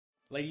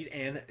Ladies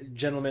and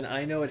gentlemen,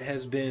 I know it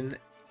has been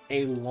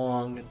a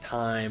long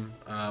time,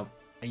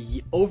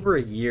 over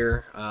a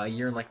year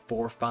and like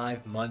 4 or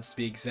 5 months to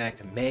be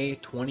exact. May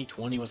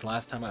 2020 was the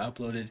last time I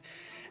uploaded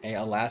a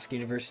Alaska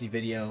University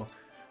video.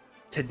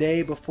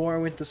 Today, before I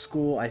went to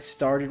school, I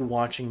started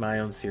watching my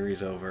own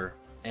series over,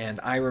 and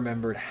I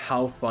remembered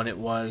how fun it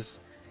was,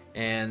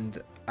 and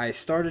I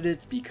started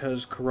it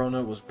because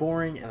Corona was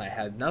boring and I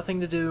had nothing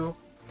to do,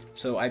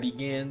 so I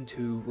began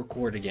to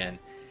record again.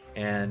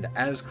 And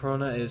as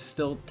Corona is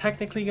still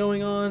technically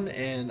going on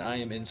and I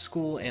am in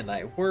school and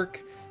I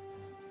work,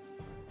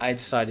 I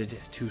decided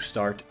to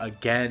start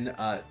again,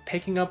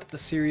 picking up the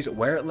series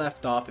where it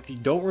left off. If you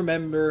don't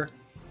remember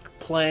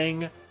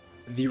playing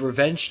the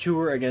Revenge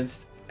Tour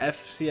against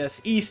FCS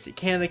East,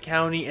 Canada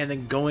County, and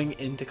then going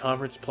into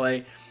conference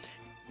play,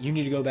 you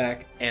need to go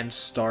back and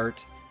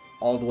start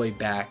all the way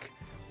back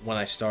when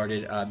I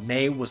started.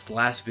 May was the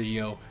last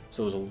video,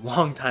 so it was a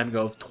long time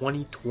ago,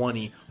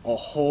 2020. A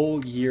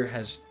whole year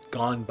has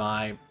gone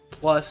by,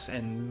 plus,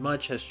 and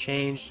much has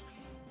changed.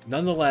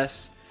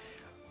 Nonetheless,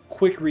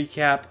 quick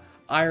recap.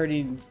 I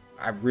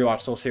rewatched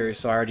the whole series,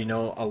 so I already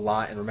know a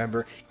lot and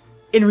remember.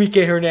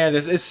 Enrique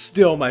Hernandez is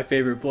still my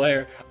favorite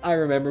player. I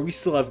remember. We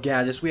still have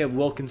Gaddis, we have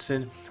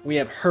Wilkinson, we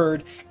have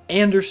Hurd,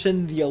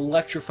 Anderson, the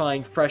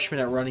electrifying freshman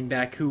at running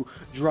back who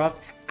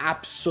dropped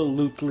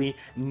absolutely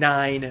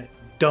 9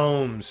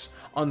 domes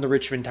on the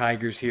Richmond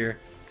Tigers here.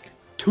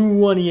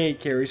 228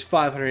 carries,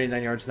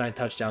 589 yards, 9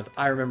 touchdowns.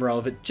 I remember all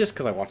of it just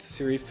because I watched the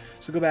series.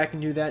 So go back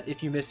and do that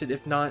if you missed it.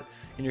 If not,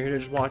 and you're here to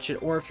just watch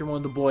it, or if you're one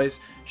of the boys,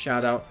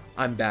 shout out.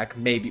 I'm back.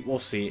 Maybe. We'll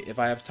see. If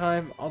I have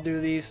time, I'll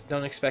do these.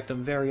 Don't expect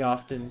them very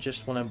often,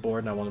 just when I'm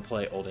bored and I want to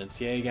play old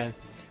NCAA again.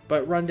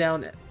 But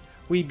rundown,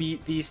 we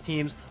beat these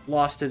teams,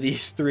 lost to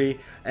these 3,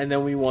 and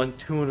then we won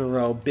 2 in a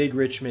row. Big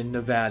Richmond,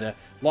 Nevada.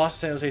 Lost to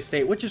San Jose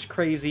State, which is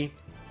crazy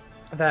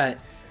that,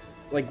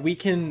 like, we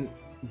can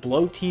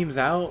blow teams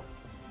out.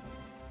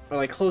 Or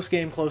like close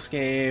game,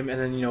 and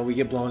then, you know, we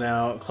get blown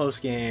out, close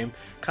game,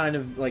 kind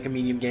of like a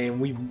medium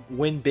game. We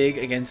win big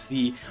against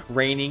the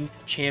reigning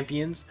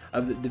champions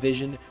of the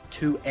Division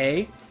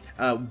 2A,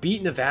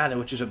 beat Nevada,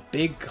 which is a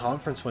big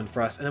conference win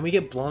for us, and then we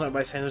get blown out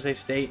by San Jose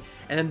State,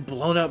 and then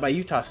blown out by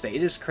Utah State.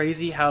 It is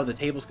crazy how the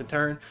tables can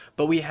turn,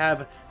 but we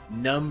have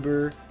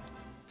number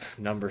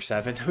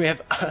 7. We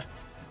have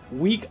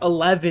week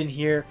 11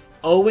 here,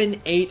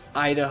 0-8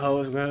 Idaho.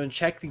 We're going to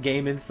check the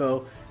game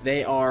info.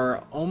 They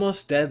are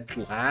almost dead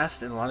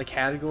last in a lot of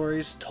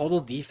categories. Total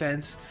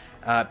defense,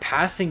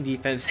 passing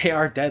defense, they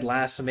are dead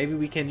last. So maybe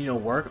we can, you know,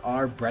 work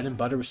our bread and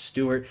butter with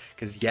Stewart.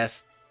 Because,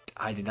 yes,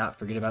 I did not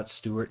forget about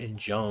Stewart and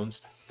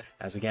Jones.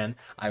 As, again,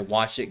 I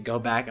watched it. Go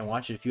back and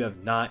watch it if you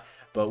have not.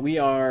 But we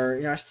are,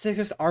 you know, our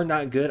statistics are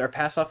not good. Our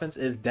pass offense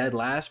is dead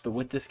last. But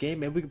with this game,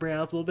 maybe we can bring it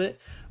up a little bit.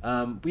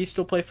 We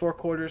still play 4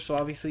 quarters. So,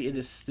 obviously, it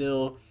is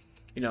still,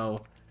 you know,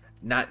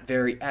 not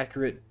very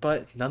accurate,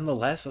 but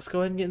nonetheless, let's go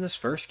ahead and get in this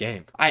first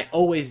game. I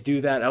always do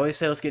that. I always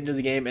say let's get into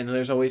the game, and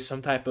there's always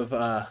some type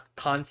of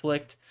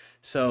conflict.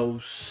 So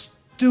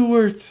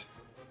Stewart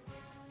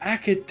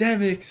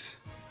Academics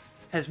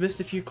has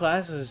missed a few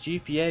classes. His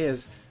GPA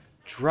has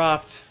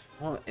dropped.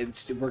 Well,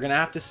 we're gonna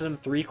have to send him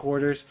 3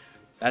 quarters.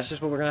 That's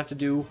just what we're gonna have to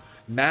do.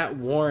 Matt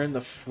Warren,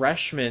 the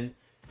freshman,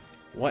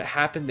 what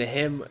happened to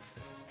him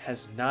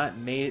has not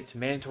made it to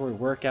mandatory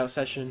workout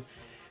session.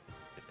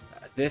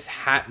 This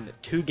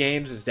 2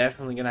 games is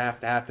definitely going to have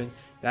to happen.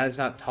 That is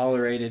not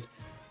tolerated.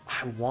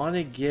 I want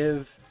to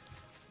give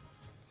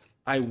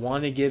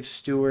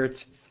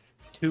Stewart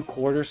 2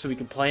 quarters so we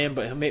can play him,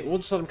 but we'll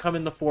just let him come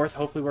in the 4th,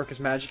 hopefully work his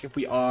magic if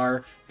we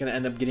are going to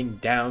end up getting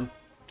down.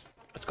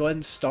 Let's go ahead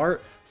and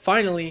start,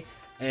 finally,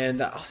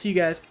 and I'll see you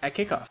guys at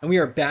kickoff. And we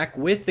are back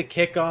with the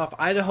kickoff.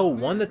 Idaho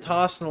won the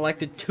toss and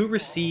elected to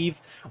receive.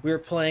 We are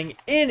playing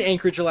in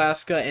Anchorage,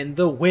 Alaska, and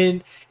the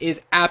wind is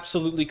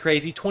absolutely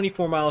crazy.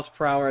 24 miles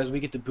per hour as we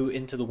get to boot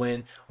into the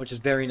wind, which is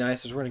very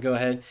nice. As we're going to go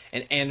ahead,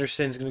 and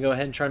Anderson's going to go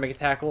ahead and try to make a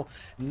tackle.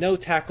 No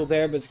tackle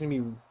there, but it's going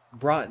to be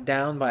brought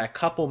down by a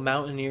couple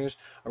Mountaineers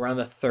around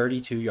the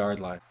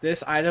 32-yard line.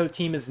 This Idaho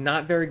team is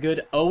not very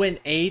good,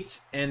 0-8,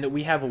 and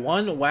we have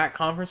 1 WAC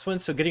conference win,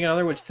 so getting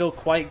another would feel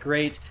quite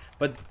great,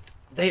 but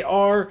they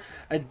are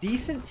a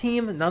decent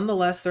team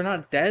nonetheless. They're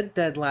not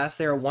dead last.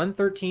 They are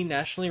 113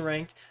 nationally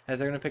ranked, as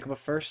they're going to pick up a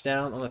first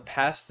down on the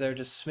pass there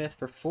to Smith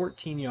for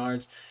 14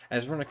 yards,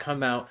 as we're going to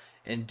come out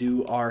and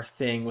do our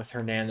thing with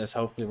Hernandez.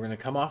 Hopefully we're going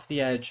to come off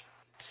the edge,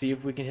 see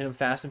if we can hit him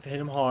fast and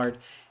hit him hard,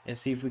 and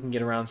see if we can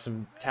get around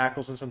some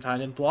tackles and some tight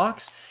end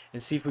blocks,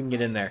 and see if we can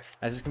get in there.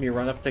 As it's going to be a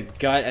run up to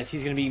gut, as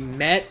he's going to be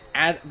met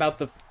at about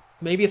the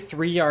maybe a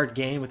 3-yard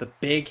gain with a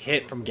big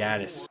hit from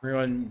Gaddis. We're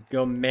going to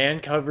go man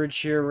coverage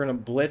here. We're going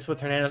to blitz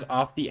with Hernandez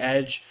off the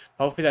edge.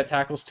 Hopefully that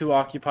tackle's too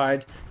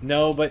occupied.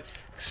 No, but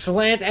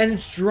slant, and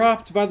it's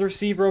dropped by the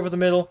receiver over the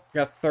middle. We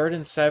got 3rd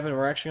and 7.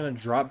 We're actually going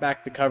to drop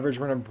back the coverage.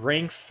 We're going to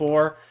bring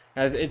 4,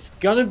 as it's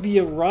going to be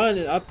a run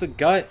and up the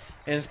gut,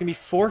 and it's going to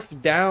be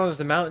 4th down as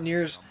the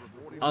Mountaineers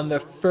on the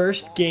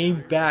first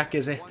game back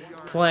as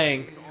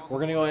playing We're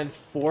going to go ahead and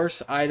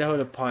force Idaho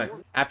to punt.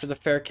 After the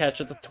fair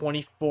catch at the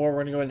 24, we're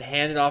going to go ahead and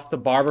hand it off to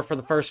Barber for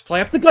the first play.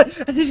 Up the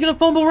gut, as he's going to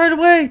fumble right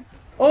away.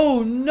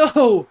 Oh,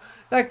 no.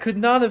 That could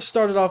not have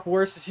started off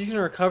worse, as he's going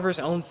to recover his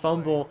own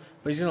fumble,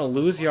 but he's going to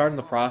lose a yard in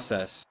the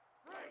process.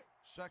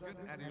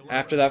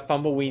 After that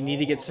fumble, we need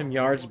to get some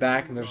yards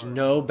back, and there's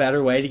no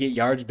better way to get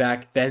yards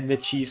back than the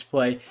Chiefs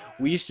play.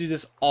 We used to do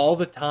this all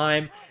the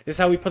time. This is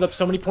how we put up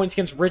so many points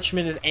against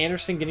Richmond, is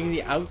Anderson getting to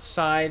the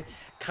outside,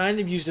 kind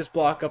of used this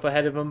block up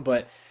ahead of him,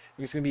 but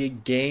it's going to be a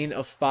gain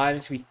of 5.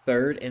 It's going to be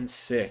 3rd and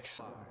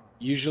 6.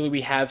 Usually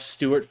we have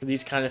Stewart for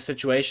these kind of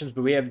situations,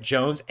 but we have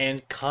Jones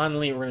and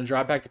Conley. We're going to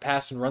drop back to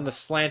pass and run the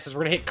slants as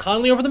we're going to hit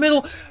Conley over the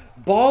middle.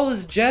 Ball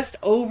is just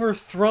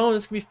overthrown.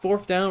 It's going to be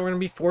 4th down. We're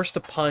going to be forced to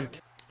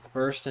punt.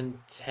 1st and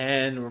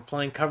 10. We're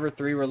playing cover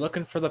 3. We're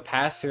looking for the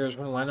pass here as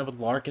we're going to line up with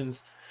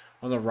Larkins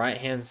on the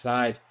right-hand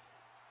side.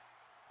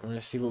 We're going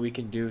to see what we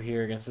can do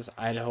here against this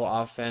Idaho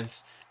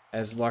offense,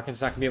 as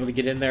Larkin's not going to be able to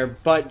get in there,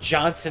 but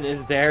Johnson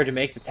is there to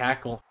make the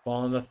tackle.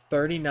 Ball on the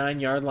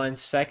 39-yard line,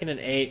 2nd and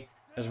 8,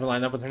 as we're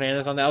lined up with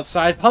Hernandez on the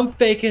outside. Pump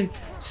faking.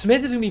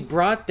 Smith is going to be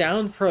brought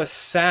down for a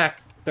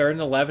sack, 3rd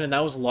and 11, and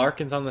that was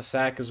Larkins on the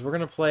sack, because we're going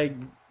to play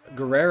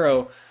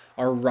Guerrero,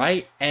 our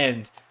right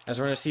end, as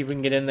we're going to see if we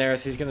can get in there,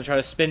 as he's going to try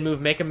to spin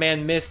move, make a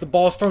man miss. The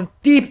ball's thrown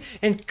deep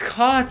and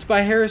caught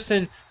by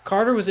Harrison.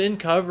 Carter was in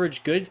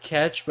coverage. Good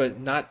catch, but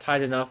not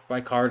tight enough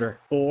by Carter.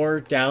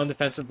 4 down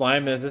defensive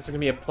linemen. This is going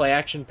to be a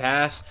play-action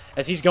pass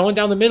as he's going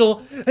down the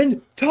middle.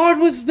 And Todd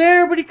was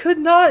there, but he could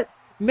not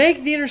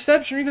make the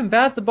interception or even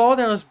bat the ball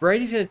down, as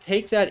Brady's going to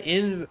take that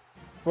in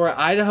for an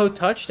Idaho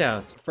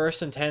touchdown.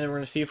 1st and 10, and we're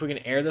going to see if we can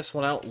air this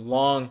one out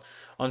long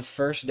on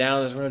 1st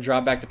down, as we're going to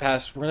drop back to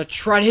pass. We're going to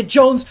try to hit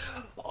Jones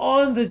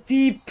on the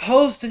deep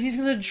post, and he's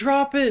going to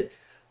drop it.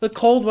 The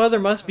cold weather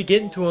must be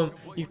getting to him.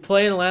 You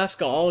play in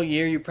Alaska all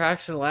year, you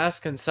practice in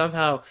Alaska, and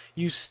somehow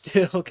you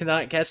still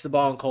cannot catch the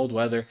ball in cold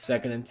weather.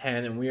 2nd and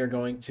 10, and we are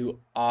going to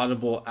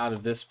audible out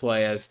of this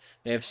play as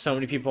they have so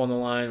many people on the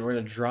line. We're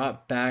going to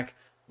drop back,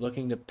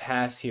 looking to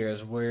pass here,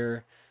 as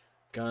we're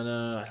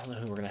gonna, I don't know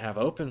who we're gonna have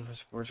open.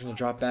 We're just gonna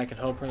drop back and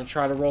hope. We're gonna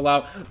try to roll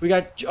out. We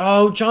got,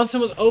 oh, Johnson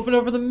was open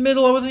over the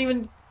middle. I wasn't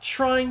even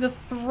trying to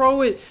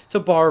throw it to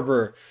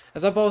Barber,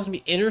 as that ball is gonna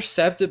be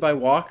intercepted by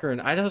Walker,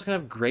 and Idaho's gonna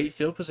have great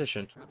field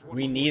position.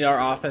 We need our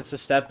offense to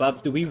step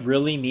up. Do we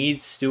really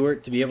need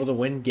Stewart to be able to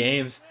win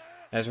games?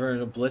 As we're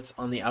gonna blitz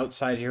on the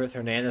outside here with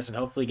Hernandez and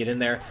hopefully get in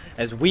there,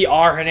 as we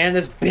are.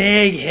 Hernandez,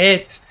 big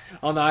hit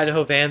on the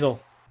Idaho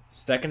Vandal.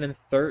 2nd and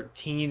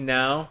 13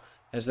 now,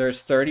 as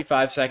there's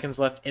 35 seconds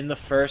left in the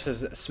first,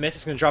 as Smith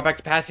is going to drop back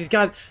to pass. He's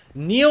got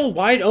Neal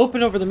wide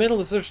open over the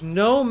middle, as there's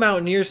no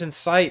Mountaineers in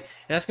sight,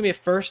 and that's going to be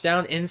a 1st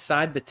down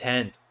inside the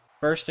 10.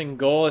 1st and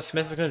goal, as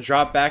Smith is going to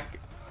drop back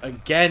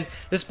again.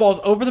 This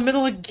ball's over the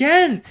middle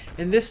again,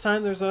 and this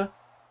time there's a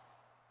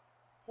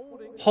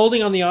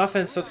holding on the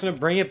offense, so it's going to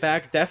bring it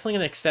back. Definitely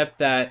going to accept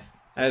that,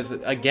 as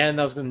again,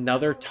 that was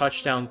another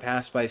touchdown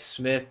pass by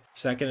Smith.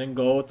 2nd and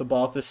goal with the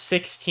ball at the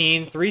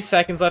 16. 3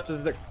 seconds left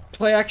of the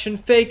play action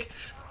fake.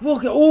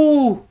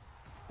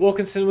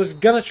 Wilkinson was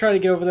going to try to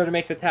get over there to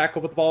make the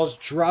tackle, but the ball is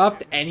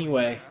dropped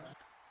anyway.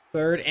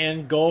 3rd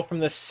and goal from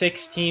the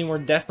 16. We're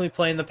definitely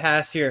playing the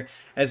pass here,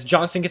 as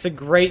Johnson gets a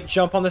great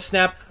jump on the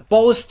snap.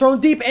 Ball is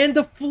thrown deep and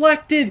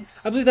deflected.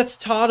 I believe that's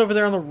Todd over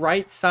there on the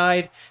right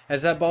side,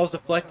 as that ball is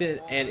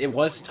deflected, and it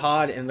was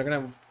Todd, and they're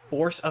going to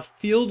force a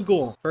field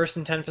goal. 1st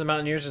and 10 for the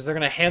Mountaineers, as they're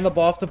going to hand the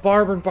ball off to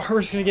Barber, and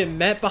Barber's going to get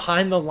met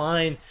behind the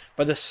line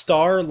by the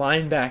star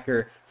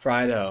linebacker for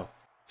Idaho.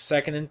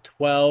 2nd and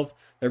 12.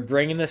 They're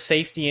bringing the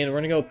safety in. We're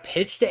going to go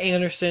pitch to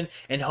Anderson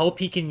and hope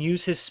he can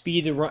use his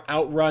speed to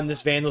outrun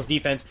this Vandals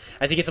defense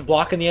as he gets a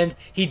block in the end.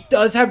 He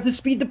does have the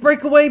speed to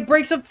break away,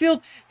 breaks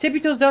upfield,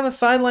 tippy-toes down the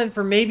sideline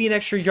for maybe an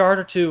extra yard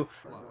or 2.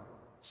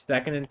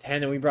 2nd and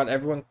 10, and we brought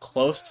everyone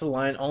close to the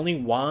line. Only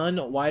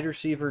one wide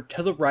receiver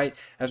to the right,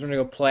 as we're going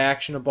to go play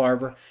action to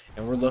Barber.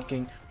 And we're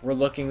looking.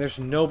 There's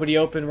nobody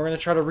open. We're going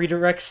to try to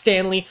redirect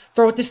Stanley.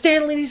 Throw it to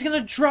Stanley, and he's going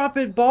to drop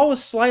it. Ball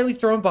was slightly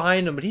thrown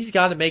behind him, but he's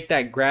got to make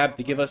that grab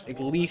to give us at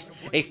least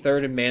a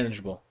 3rd and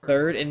manageable.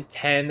 3rd and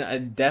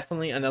 10,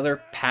 definitely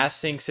another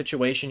passing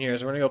situation here,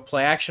 as we're going to go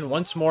play action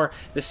once more.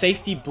 The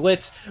safety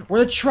blitz. We're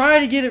going to try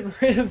to get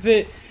rid of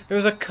it. There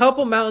was a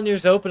couple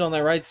Mountaineers open on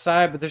that right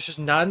side, but there's just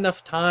not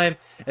enough time,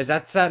 as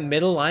that's that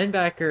middle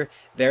linebacker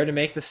there to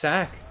make the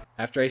sack.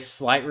 After a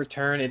slight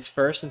return, it's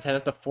 1st and 10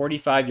 at the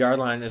 45-yard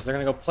line, as they're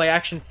going to go play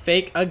action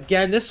fake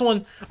again. This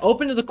one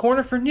open to the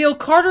corner for Neal.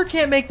 Carter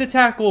can't make the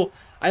tackle.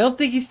 I don't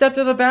think he stepped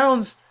out of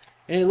bounds,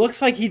 and it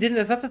looks like he didn't,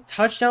 as that's a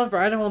touchdown for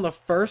Idaho on the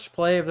first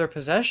play of their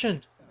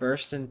possession.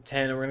 1st and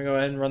 10, and we're going to go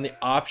ahead and run the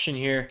option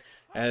here,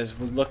 as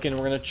we're looking.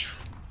 We're going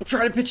to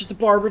try to pitch it to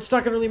Barber. It's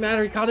not going to really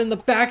matter. He caught in the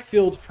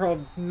backfield for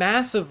a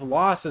massive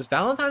loss, as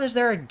Valentine is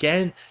there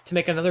again to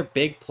make another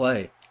big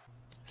play.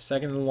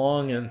 2nd and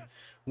long, and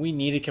we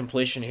need a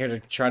completion here to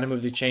try to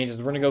move the changes.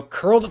 We're going to go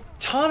curl to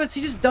Thomas.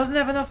 He just doesn't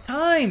have enough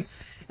time,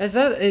 as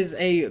that is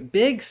a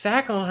big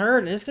sack on her,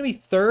 and it's going to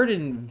be 3rd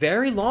and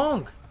very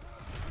long.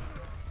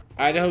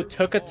 Idaho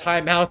took a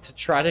timeout to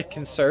try to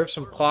conserve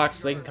some clock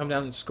so they can come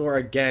down and score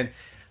again.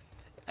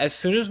 As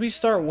soon as we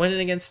start winning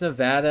against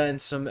Nevada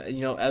and some,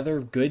 other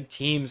good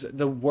teams,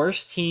 the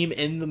worst team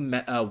in the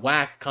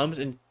WAC comes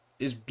and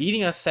is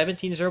beating us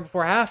 17-0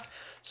 before half.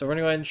 So we're going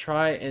to go ahead and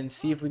try and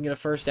see if we can get a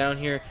first down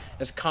here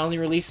as Conley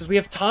releases. We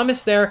have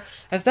Thomas there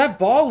as that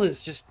ball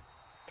is just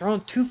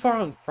thrown too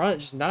far in front.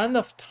 Just not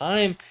enough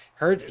time.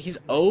 He's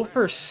 0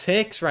 for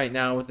 6 right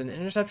now with an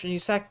interception.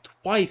 He's sacked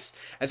twice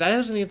as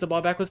Idaho's going to get the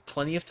ball back with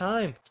plenty of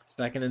time.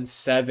 2nd and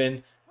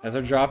 7 as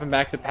they're dropping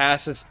back the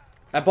passes.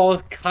 That ball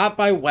is caught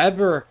by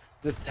Weber,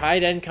 the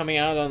tight end coming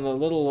out on the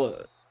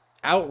little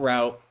out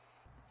route.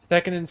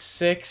 2nd and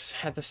 6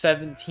 at the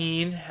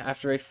 17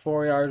 after a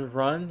 4-yard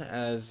run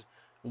as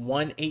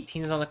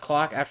 1:18 is on the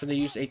clock after they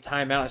used a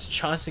timeout as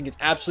Johnson gets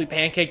absolutely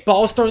pancaked.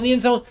 Ball is thrown in the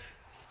end zone.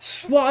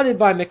 Swatted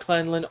by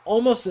McClellan.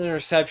 Almost an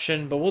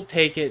interception, but we'll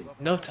take it.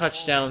 No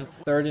touchdown.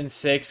 3rd and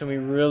 6, and we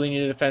really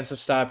need a defensive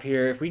stop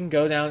here. If we can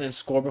go down and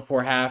score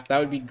before half, that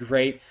would be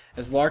great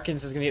as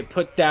Larkins is going to get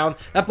put down.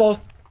 That ball's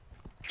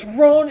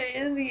thrown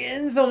in the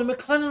end zone, and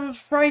McClellan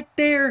was right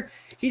there.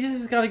 He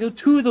just got to go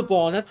to the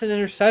ball, and that's an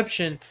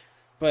interception.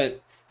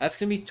 But that's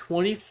going to be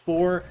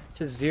 24-0.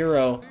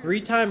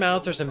 3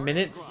 timeouts. There's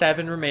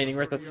 1:07 remaining.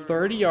 We're at the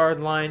 30-yard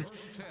line,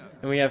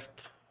 and we have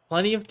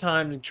plenty of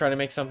time to try to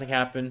make something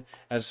happen.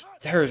 As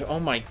there's,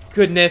 oh my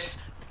goodness,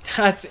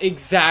 that's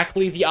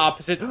exactly the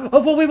opposite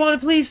of what we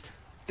wanted, please.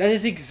 That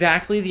is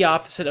exactly the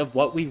opposite of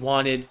what we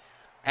wanted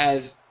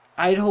as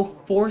Idaho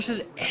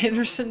forces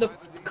Anderson to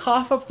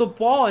cough up the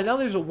ball, and now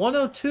there's a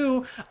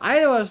 102.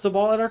 Idaho has the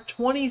ball at our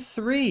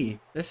 23.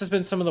 This has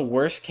been some of the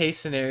worst case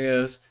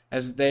scenarios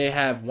as they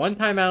have 1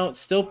 timeout,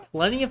 still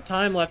plenty of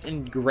time left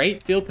in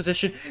great field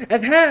position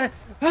as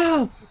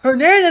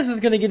Hernandez is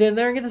going to get in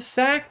there and get a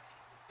sack.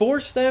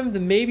 Force them to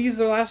maybe use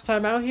their last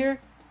time out here?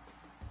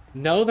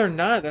 No, they're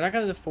not. They're not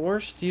going to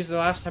force to use their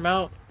last time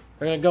out.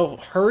 They're going to go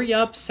hurry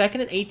up. 2nd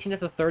and 18 at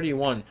the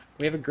 31.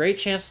 We have a great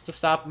chance to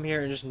stop them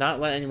here and just not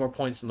let any more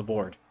points on the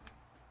board.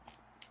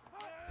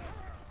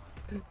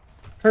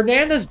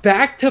 Hernandez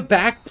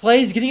back-to-back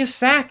plays, getting a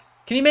sack.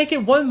 Can he make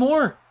it one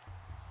more?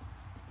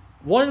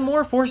 One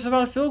more forces him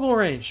out of field goal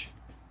range.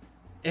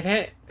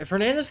 If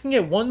Hernandez can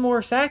get one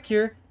more sack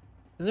here,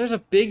 then there's a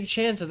big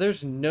chance that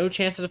there's no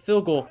chance at a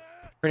field goal.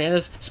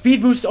 Hernandez,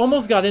 speed boost,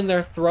 almost got in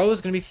there. Throw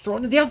is going to be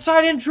thrown to the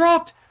outside and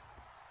dropped.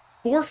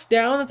 4th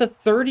down at the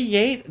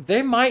 38.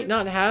 They might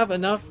not have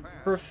enough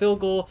for a field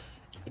goal.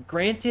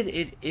 Granted,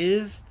 it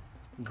is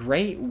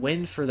great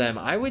win for them.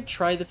 I would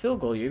try the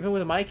field goal, even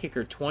with my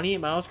kicker. 28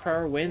 miles per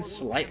hour wind,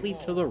 slightly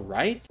to the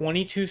right.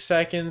 22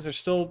 seconds. There's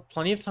still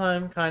plenty of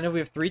time, kind of. We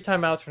have 3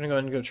 timeouts. We're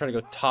going to go and try to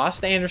go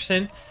toss to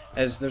Anderson,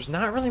 as there's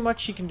not really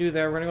much he can do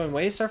there. We're going to go and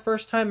waste our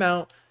first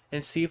timeout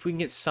and see if we can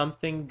get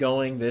something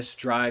going this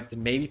drive to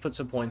maybe put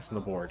some points on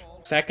the board.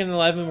 2nd and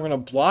 11, we're going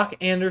to block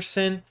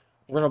Anderson.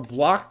 We're going to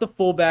block the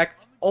fullback.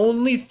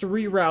 Only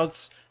 3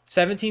 routes.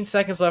 17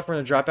 seconds left. We're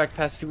going to drop back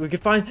past, see what we can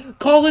find.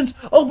 Collins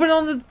open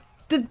on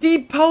the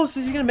deep post.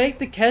 Is he going to make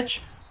the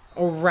catch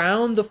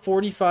around the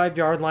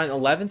 45-yard line?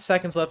 11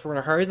 seconds left. We're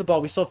going to hurry the ball.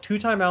 We still have 2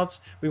 timeouts.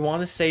 We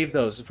want to save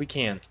those if we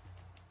can.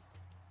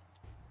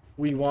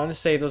 We want to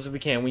save those if we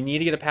can. We need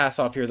to get a pass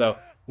off here,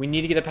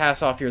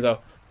 though.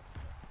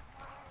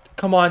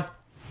 Come on.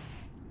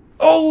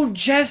 Oh,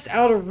 just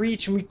out of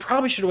reach. And we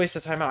probably should have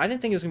wasted timeout. I didn't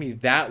think it was going to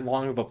be that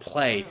long of a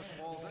play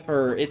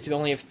for it to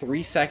only have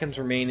 3 seconds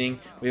remaining.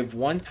 We have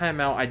 1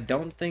 timeout. I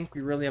don't think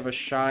we really have a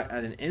shot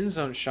at an end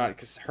zone shot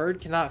because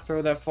Hurd cannot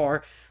throw that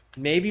far.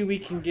 Maybe we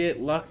can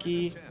get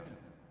lucky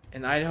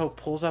and Idaho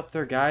pulls up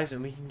their guys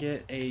and we can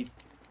get a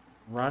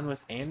run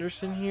with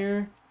Anderson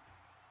here.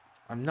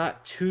 I'm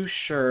not too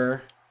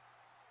sure.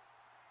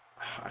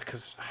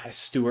 Because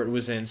Stewart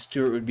was in.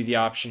 Stewart would be the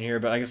option here,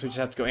 but I guess we just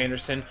have to go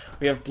Anderson.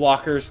 We have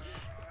blockers.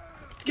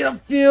 Get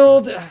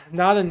upfield.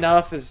 Not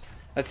enough as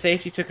that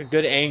safety took a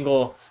good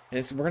angle.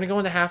 And we're going to go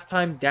into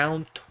halftime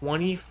down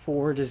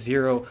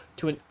 24-0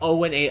 to an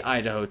 0-8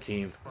 Idaho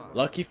team.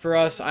 Lucky for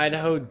us,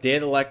 Idaho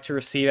did elect to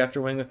receive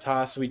after winning the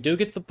toss. So we do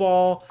get the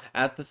ball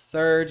at the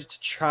 3rd to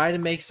try to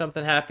make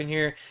something happen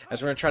here.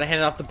 As we're going to try to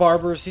hand it off to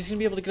Barbers. He's going to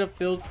be able to get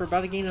upfield for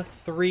about a gain of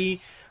 3.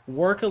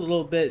 Work a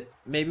little bit.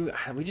 Maybe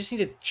we just need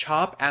to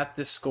chop at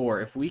this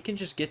score. If we can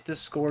just get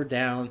this score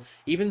down,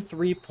 even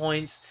 3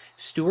 points,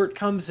 Stewart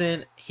comes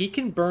in. He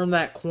can burn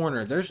that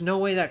corner. There's no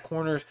way that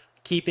corner's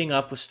keeping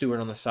up with Stewart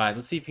on the side.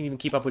 Let's see if he can even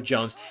keep up with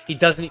Jones. He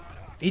doesn't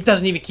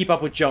even keep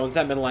up with Jones.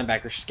 That middle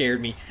linebacker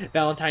scared me.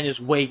 Valentine is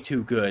way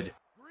too good.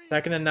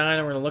 2nd and 9,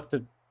 and we're going to look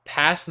to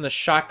pass in the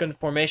shotgun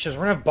formations.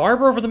 We're going to have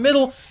Barber over the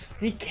middle,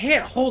 and he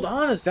can't hold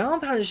on as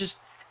Valentine is just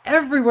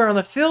everywhere on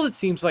the field, it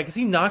seems like, as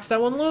he knocks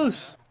that one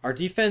loose. Our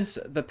defense,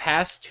 the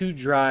past 2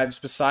 drives,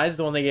 besides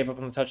the one they gave up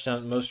on the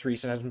touchdown most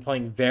recent, has been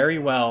playing very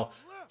well.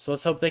 So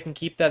let's hope they can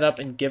keep that up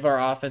and give our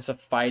offense a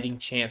fighting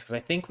chance. Because I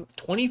think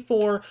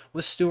 24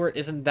 with Stewart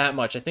isn't that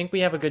much. I think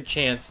we have a good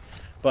chance.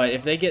 But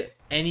if they get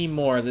any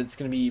more, that's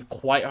going to be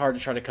quite hard to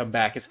try to come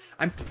back.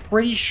 I'm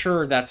pretty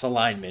sure that's a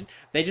lineman.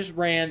 They just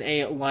ran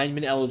a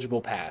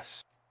lineman-eligible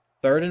pass.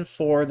 3rd and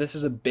 4. This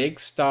is a big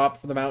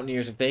stop for the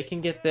Mountaineers. If they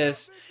can get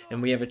this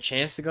and we have a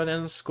chance to go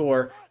down and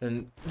score,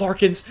 then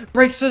Larkins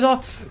breaks it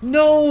off.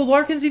 No,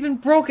 Larkins even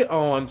broke it.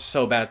 Oh, I'm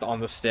so bad on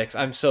the sticks.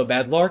 I'm so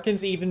bad.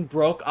 Larkins even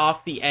broke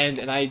off the end,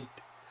 and I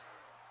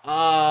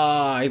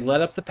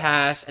let up the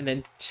pass, and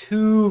then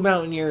 2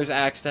 Mountaineers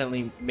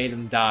accidentally made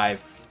him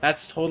dive.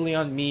 That's totally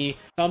on me.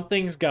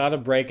 Something's got to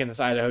break in this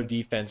Idaho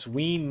defense.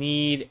 We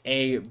need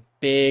a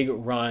big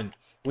run.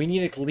 We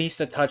need at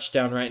least a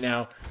touchdown right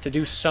now to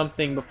do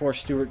something before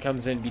Stewart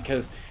comes in,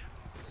 because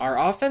our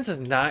offense is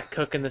not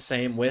cooking the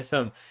same with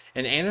him.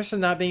 And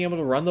Anderson not being able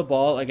to run the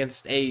ball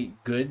against a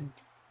good...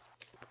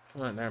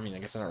 Well, I mean, I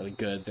guess they're not really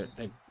good.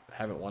 They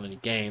haven't won any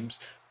games.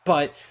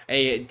 But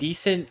a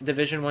decent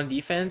Division I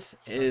defense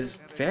is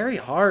very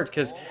hard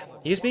because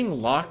he's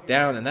being locked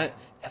down. And that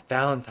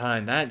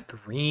Valentine, that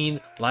green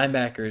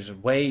linebacker is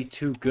way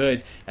too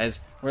good.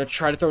 As we're going to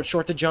try to throw it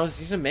short to Jones.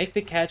 He's going to make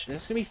the catch, and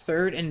it's going to be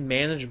 3rd and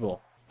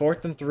manageable.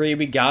 4th and 3,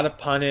 we got to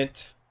punt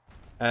it.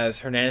 As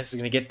Hernandez is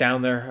going to get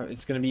down there.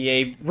 It's going to be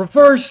a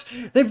reverse.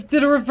 They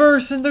did a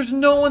reverse, and there's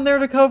no one there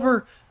to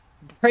cover.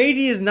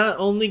 Brady is not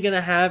only going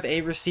to have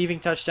a receiving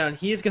touchdown,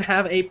 he is going to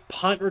have a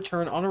punt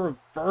return on a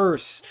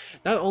reverse.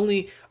 Not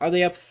only are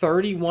they up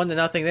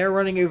 31-0, they're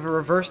running a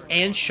reverse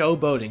and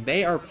showboating.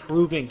 They are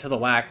proving to the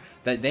WAC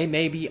that they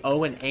may be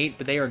 0-8,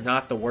 but they are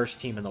not the worst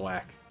team in the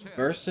WAC.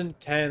 1st and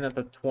 10 at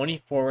the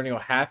 24. We're going to go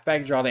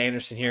halfback draw to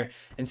Anderson here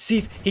and see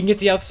if he can get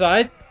the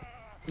outside.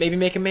 Maybe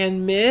make a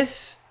man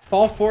miss.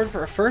 Fall forward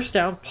for a 1st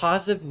down,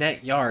 positive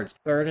net yards.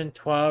 3rd and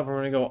 12. We're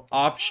going to go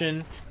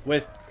option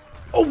with...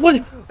 Oh,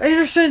 what?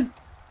 Anderson!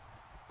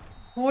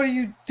 What are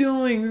you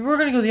doing? We were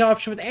going to go the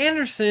option with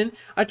Anderson.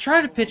 I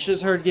try to pitch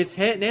as Hurd gets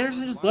hit, and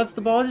Anderson just lets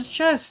the ball in his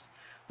chest.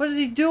 What is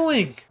he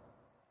doing?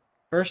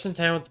 1st and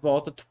 10 with the ball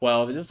at the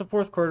 12. It is the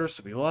 4th quarter,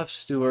 so we will have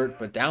Stewart,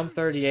 but down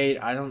 38,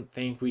 I don't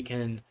think we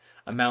can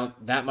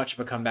amount that much of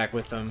a comeback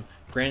with him.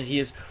 Granted, he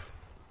is...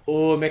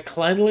 Oh,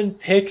 McClellan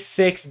pick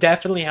 6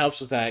 definitely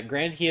helps with that.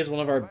 Granted, he is one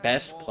of our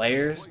best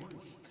players,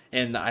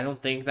 and I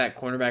don't think that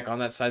cornerback on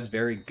that side is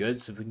very good,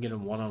 so if we can get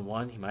him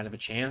one-on-one, he might have a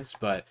chance,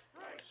 but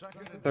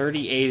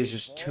 38 is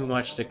just too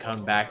much to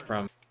come back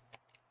from.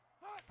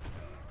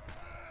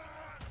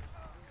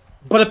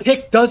 But a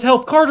pick does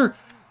help Carter.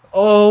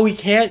 Oh, he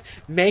can't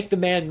make the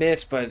man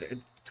miss, but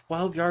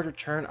 12-yard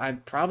return. I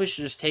probably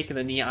should have just taken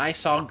the knee. I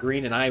saw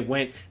green and I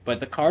went, but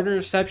the Carter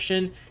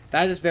reception,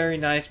 that is very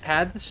nice.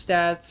 Pad the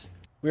stats.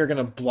 We are going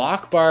to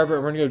block Barber.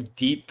 We're going to go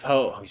deep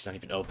post. Oh, he's not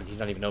even open. He's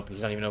not even open.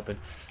 He's not even open.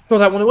 Throw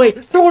that one away.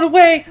 Throw it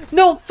away.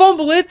 No,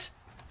 fumble it.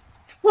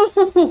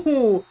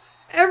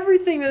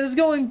 Everything that is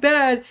going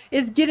bad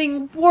is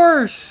getting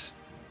worse.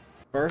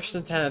 1st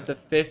and 10 at the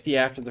 50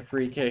 after the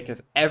free kick,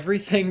 as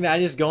everything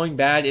that is going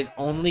bad is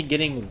only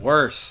getting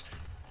worse.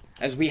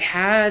 As we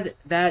had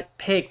that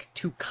pick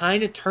to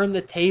kind of turn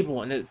the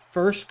table in the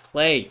first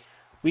play,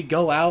 we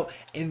go out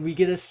and we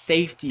get a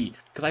safety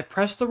because I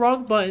pressed the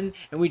wrong button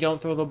and we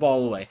don't throw the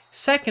ball away.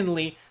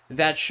 Secondly,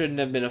 that shouldn't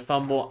have been a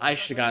fumble. I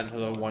should have gotten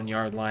to the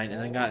 1-yard line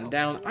and then gotten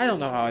down. I don't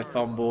know how I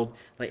fumbled.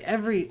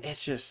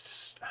 It's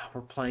just, we're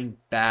playing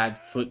bad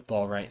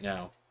football right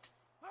now.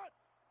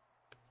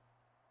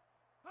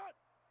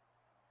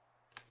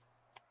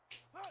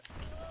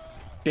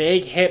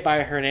 Big hit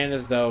by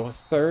Hernandez, though.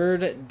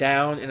 3rd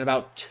down and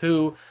about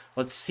 2.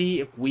 Let's see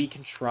if we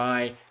can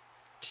try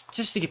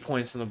just to get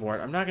points on the board.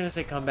 I'm not going to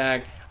say come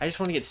back. I just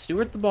want to get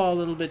Stewart the ball a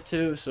little bit,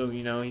 too, so,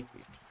 you know, he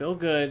feel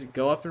good,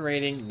 go up in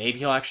rating. Maybe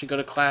he'll actually go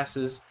to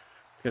classes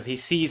because he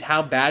sees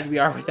how bad we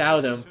are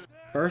without him.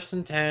 1st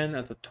and 10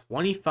 at the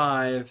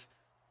 25.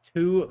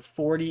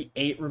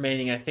 2:48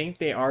 remaining. I think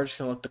they are just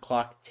going to let the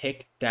clock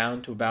tick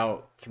down to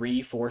about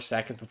 3-4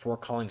 seconds before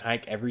calling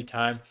hike every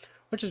time,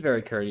 which is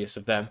very courteous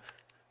of them.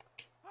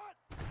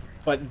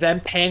 But them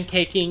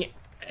pancaking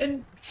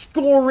and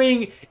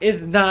scoring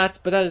is not,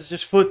 but that is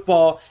just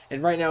football.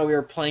 And right now we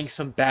are playing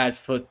some bad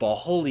football.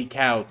 Holy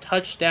cow.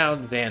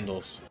 Touchdown,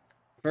 Vandals.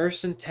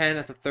 1st and 10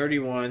 at the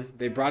 31.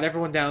 They brought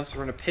everyone down, so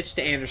we're going to pitch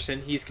to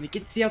Anderson. He's going to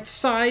get to the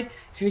outside.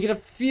 He's going to get a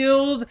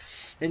field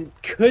and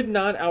could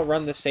not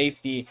outrun the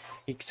safety.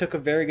 He took a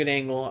very good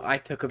angle. I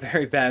took a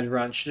very bad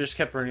run. Should have just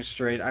kept running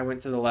straight. I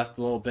went to the left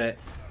a little bit.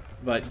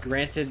 But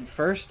granted,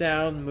 1st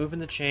down, moving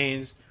the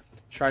chains.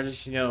 Try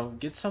to, you know,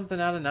 get something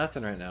out of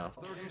nothing right now.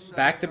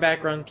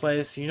 Back-to-back run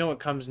plays. So you know what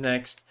comes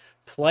next.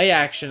 Play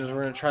action is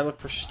we're going to try to look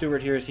for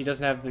Stewart here as he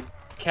doesn't have the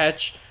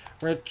catch.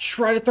 We're going to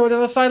try to throw it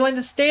down the sideline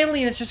to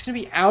Stanley, and it's just going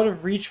to be out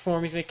of reach for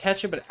him. He's going to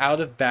catch it, but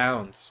out of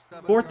bounds.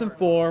 4th and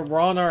 4. We're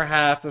on our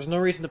half. There's no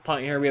reason to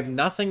punt here. We have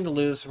nothing to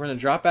lose, so we're going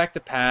to drop back to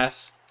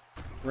pass.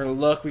 We're going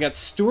to look. We got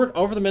Stewart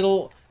over the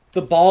middle.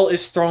 The ball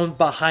is thrown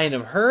behind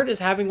him. Hurd is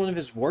having one of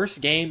his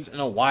worst games in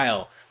a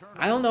while.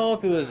 I don't know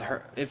if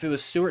it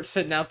was Stewart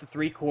sitting out the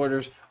 3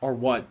 quarters or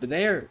what, but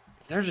they're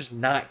just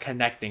not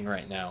connecting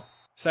right now.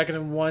 2nd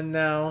and 1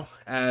 now,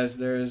 as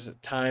there's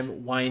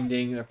time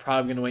winding. They're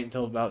probably going to wait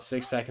until about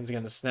 6 seconds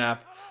again to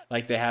snap,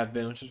 like they have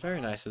been, which is very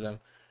nice of them.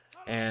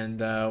 And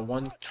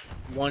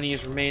 1:20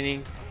 is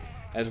remaining.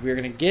 as we're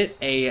going to get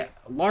a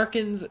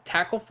Larkins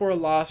tackle for a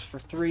loss for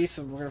 3,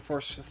 so we're going to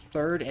force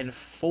 3rd and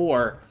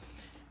 4.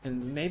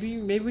 And maybe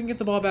we can get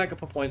the ball back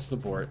up a points to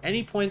the board.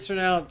 Any points are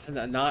now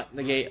to not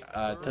negate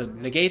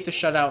the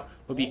shutout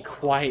would be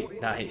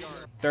quite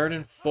nice. 3rd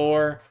and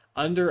 4.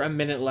 Under a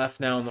minute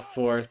left now in the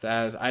 4th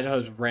as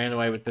Idaho's ran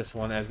away with this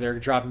one as they're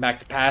dropping back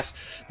to pass.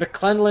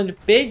 McClellan,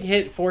 big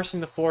hit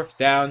forcing the 4th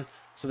down.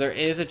 So there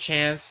is a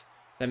chance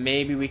that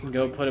maybe we can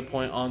go put a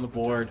point on the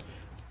board.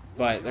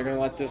 But they're going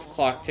to let this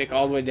clock tick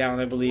all the way down,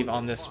 I believe,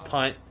 on this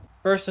punt.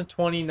 1st and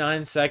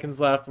 29 seconds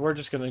left. We're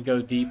just going to go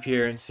deep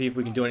here and see if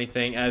we can do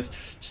anything as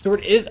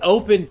Stewart is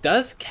open,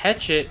 does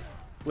catch it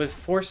with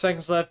 4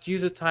 seconds left.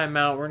 Use a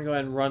timeout. We're going to go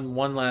ahead and run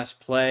one last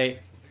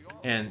play.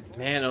 And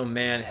man, oh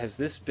man, has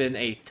this been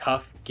a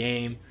tough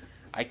game.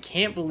 I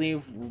can't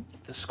believe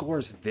the score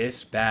is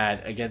this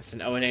bad against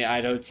an 0-8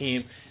 Idaho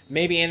team.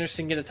 Maybe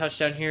Anderson get a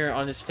touchdown here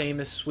on his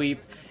famous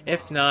sweep.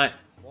 If not,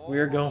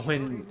 we're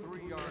going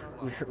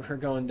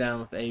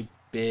down with a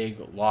big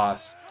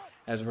loss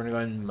as we're going to go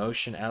ahead and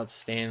motion out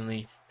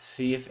Stanley.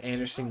 See if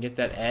Anderson can get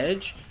that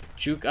edge.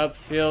 Juke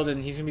upfield,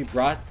 and he's going to be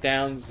brought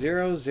down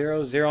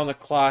 0-0-0 on the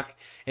clock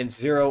and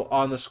 0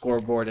 on the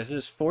scoreboard. As it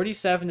is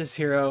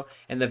 47-0,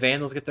 and the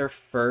Vandals get their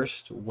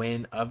first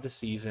win of the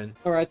season.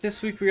 All right,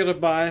 this week we got a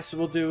bye, so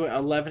we'll do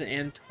 11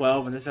 and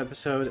 12 in this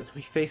episode.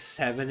 We face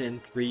 7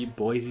 and 3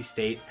 Boise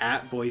State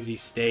at Boise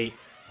State.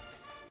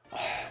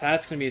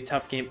 That's going to be a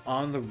tough game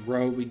on the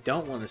road. We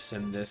don't want to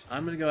sim this.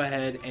 I'm going to go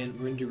ahead and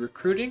we're going to do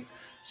recruiting.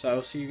 So I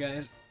will see you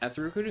guys at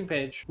the recruiting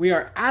page. We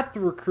are at the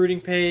recruiting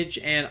page,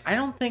 and I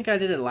don't think I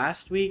did it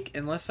last week.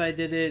 Unless I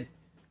did it,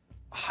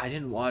 I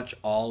didn't watch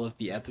all of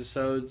the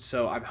episodes.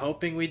 So I'm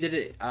hoping we did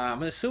it. I'm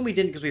going to assume we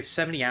didn't because we have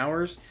 70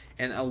 hours,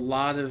 and a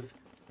lot of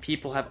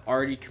people have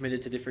already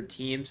committed to different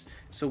teams.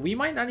 So we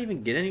might not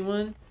even get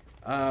anyone,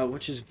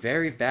 which is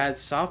very bad.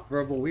 Soft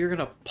verbal, we are going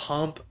to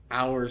pump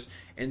hours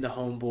into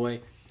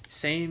Homeboy.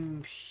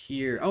 Same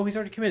here. Oh, he's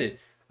already committed.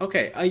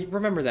 Okay, I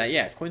remember that.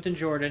 Yeah, Quentin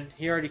Jordan,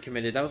 he already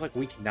committed. That was like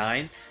week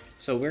 9.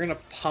 So we're going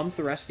to pump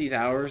the rest of these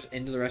hours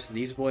into the rest of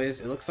these boys.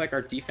 It looks like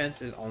our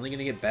defense is only going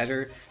to get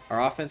better.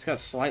 Our offense got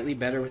slightly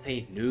better with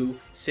a new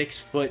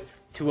 6',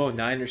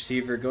 209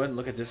 receiver. Go ahead and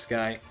look at this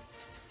guy.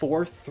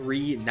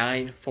 4'3",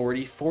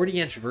 940,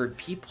 40-inch vert,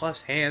 P+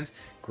 hands.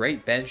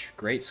 Great bench,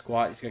 great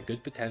squat. He's got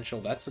good potential.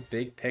 That's a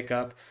big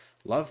pickup.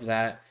 Love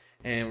that.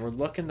 And we're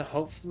looking to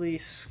hopefully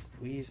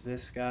squeeze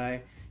this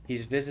guy.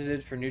 He's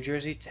visited for New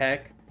Jersey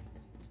Tech.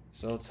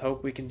 So let's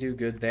hope we can do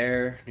good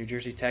there. New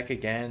Jersey Tech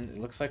again.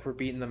 It looks like we're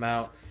beating them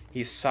out.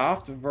 He's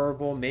soft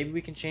verbal. Maybe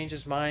we can change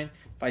his mind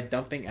by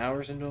dumping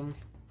hours into him.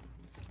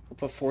 We'll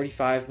put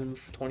 45 in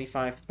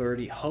 25,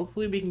 30.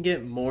 Hopefully we can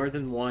get more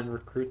than one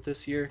recruit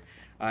this year.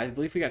 I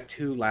believe we got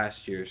 2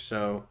 last year.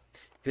 So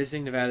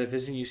visiting Nevada,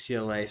 visiting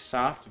UCLA,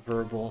 soft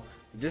verbal.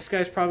 This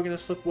guy's probably going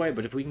to slip away,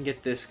 but if we can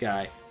get this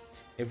guy,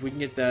 if we can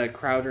get the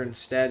Crowder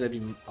instead,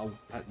 that'd be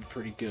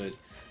pretty good.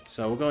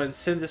 So we'll go ahead and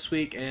sim this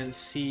week and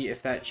see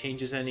if that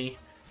changes any.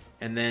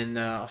 And then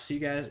I'll see you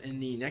guys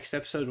in the next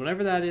episode,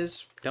 whenever that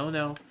is. Don't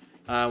know.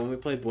 When we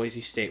play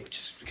Boise State, which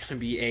is going to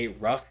be a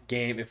rough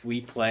game if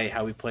we play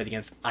how we played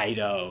against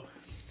Idaho.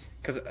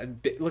 Because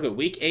look at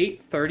week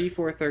 8,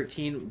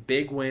 34-13,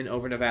 big win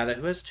over Nevada,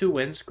 who has 2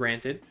 wins,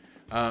 granted,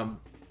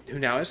 who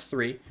now has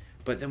 3.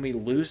 But then we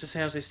lose to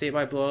San Jose State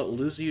by a blowout,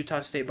 lose to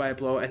Utah State by a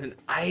blowout, and then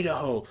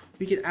Idaho.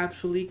 We get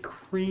absolutely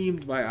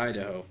creamed by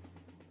Idaho,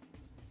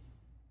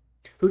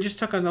 who just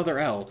took another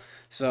L.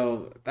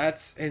 So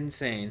that's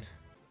insane.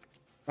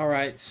 All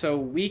right, so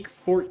week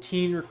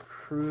 14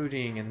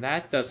 recruiting, and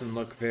that doesn't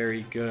look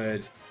very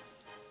good.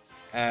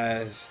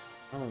 As,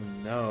 oh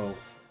no.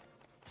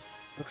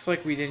 Looks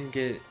like we didn't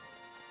get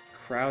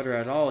Crowder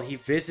at all. He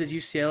visited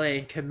UCLA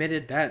and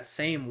committed that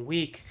same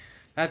week.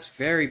 That's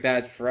very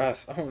bad for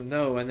us. Oh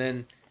no, and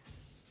then,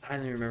 I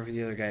don't even remember who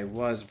the other guy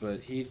was, but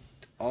he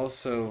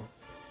also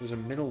was a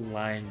middle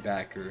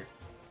linebacker.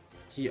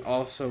 He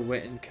also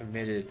went and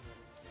committed.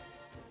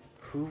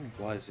 Who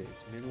was it?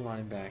 Middle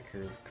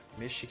linebacker.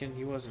 Michigan?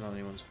 He wasn't on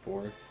anyone's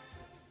board.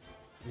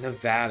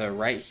 Nevada,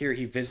 right here.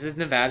 He visited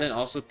Nevada and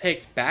also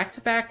picked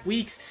back-to-back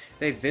weeks.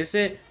 They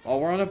visit while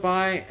we're on a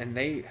bye, and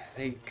they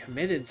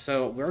committed.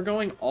 So we're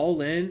going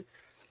all in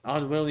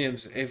on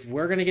Williams. If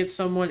we're going to get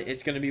someone,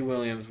 it's going to be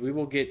Williams. We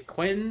will get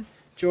Quentin,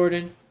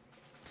 Jordan,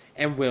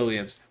 and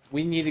Williams.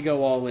 We need to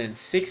go all in.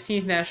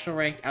 16th national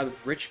ranked out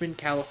of Richmond,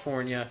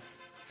 California.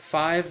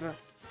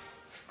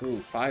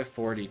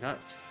 540. Not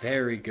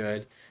very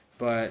good,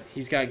 but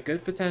he's got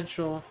good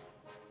potential.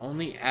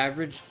 Only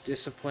average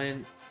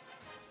discipline.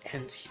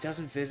 And he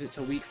doesn't visit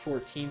till week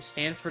 14.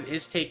 Stanford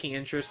is taking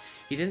interest.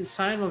 He didn't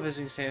sign while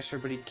visiting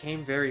Stanford, but he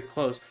came very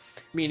close.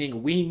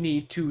 Meaning we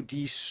need to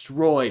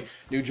destroy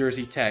New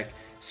Jersey Tech.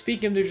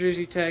 Speaking of New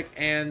Jersey Tech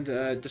and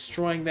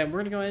destroying them, we're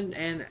going to go ahead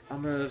and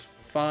I'm going to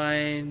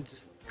find...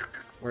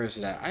 Where is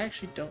it at? I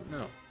actually don't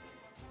know.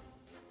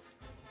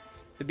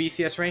 The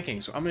BCS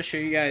rankings. So I'm going to show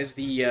you guys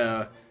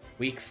the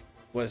week...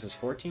 What is this?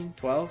 14?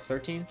 12?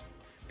 13?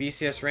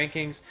 BCS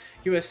rankings,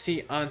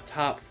 USC on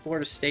top,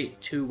 Florida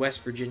State 2,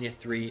 West Virginia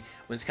 3,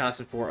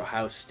 Wisconsin 4,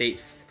 Ohio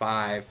State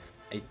 5.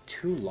 A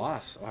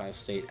 2-loss Ohio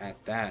State at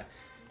that.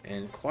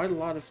 And quite a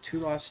lot of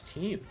 2-loss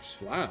teams.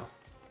 Wow.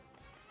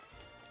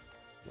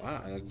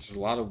 Wow, there's a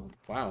lot of...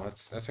 Wow,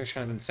 that's actually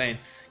kind of insane.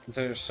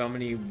 Considering there's so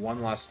many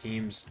 1-loss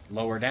teams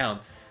lower down.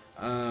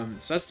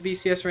 So that's the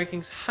BCS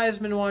rankings.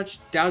 Heisman watch,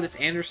 doubt it's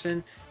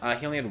Anderson.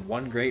 He only had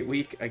one great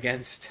week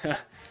against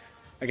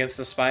against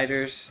the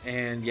Spiders,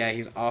 and yeah,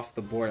 he's off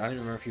the board. I don't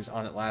even remember if he was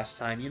on it last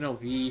time.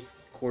 UNLV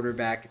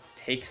quarterback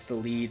takes the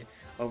lead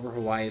over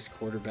Hawaii's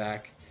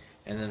quarterback,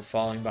 and then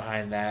following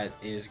behind that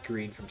is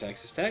Green from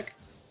Texas Tech.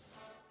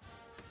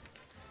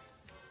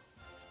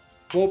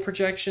 Bowl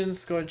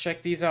projections, go and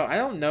check these out. I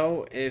don't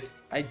know if...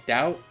 I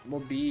doubt we'll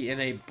be in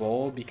a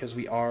bowl because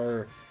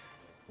we're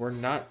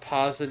not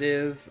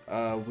positive.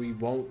 We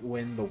won't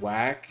win the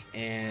WAC,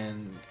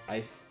 and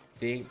I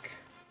think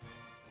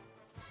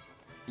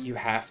you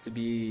have to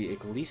be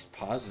at least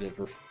positive,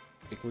 or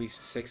at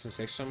least 6-6,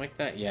 something like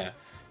that. Yeah.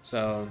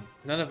 So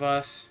none of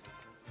us.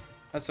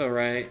 That's all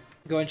right.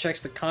 Go and check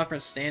the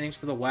conference standings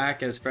for the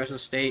WAC, as Fresno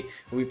State,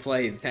 who we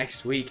play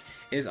next week,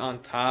 is on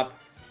top.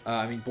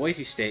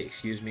 Boise State,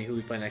 excuse me, who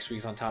we play next week,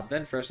 is on top.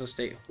 Then Fresno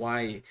State,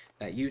 Hawaii,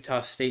 that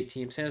Utah State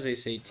team, San Jose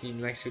State team,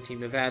 New Mexico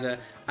team, Nevada,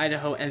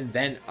 Idaho, and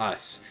then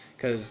us.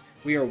 Because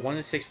we are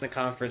 1-6 in the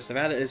conference.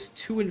 Nevada is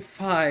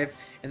 2-5,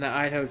 and the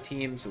Idaho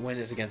team's win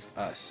is against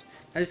us.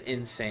 That is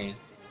insane.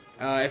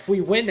 If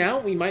we win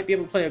out, we might be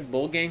able to play a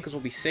bowl game because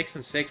we'll be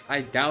 6-6.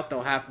 I doubt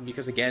that'll happen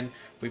because, again,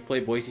 we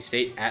play Boise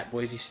State at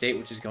Boise State,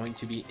 which is going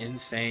to be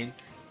insane.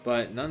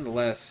 But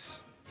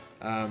nonetheless...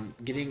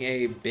 getting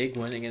a big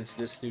win against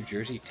this New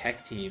Jersey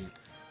Tech team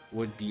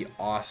would be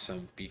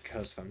awesome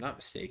because, if I'm not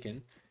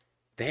mistaken,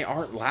 they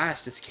aren't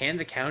last. It's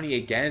Canada County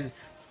again.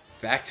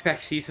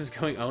 Back-to-back seasons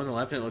going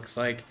 0-11, it looks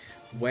like.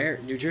 Where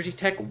New Jersey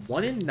Tech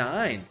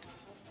 1-9.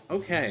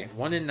 Okay,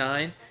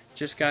 1-9.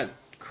 Just got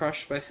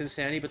crushed by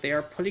Cincinnati, but they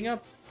are putting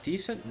up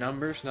decent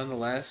numbers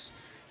nonetheless.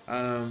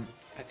 I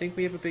think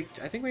we have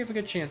a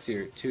good chance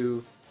here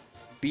to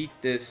beat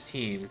this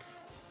team.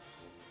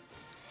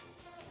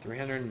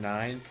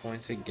 309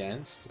 points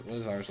against. What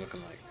is ours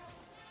looking like?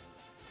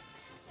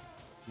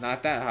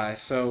 Not that high.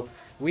 So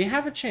we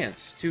have a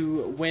chance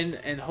to win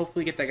and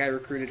hopefully get that guy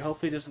recruited.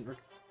 Hopefully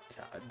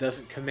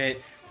doesn't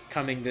commit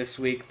coming this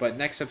week. But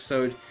next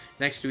episode,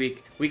 next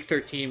week, week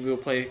 13, we will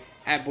play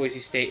at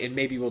Boise State, and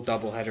maybe we'll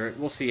doubleheader it.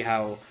 We'll see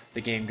how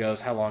the game goes,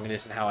 how long it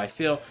is, and how I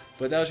feel.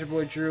 But that was your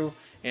boy Drew,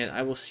 and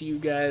I will see you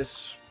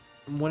guys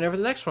whenever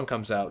the next one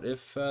comes out.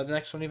 If the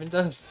next one even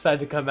does decide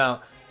to come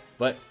out.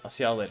 But I'll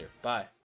see y'all later. Bye.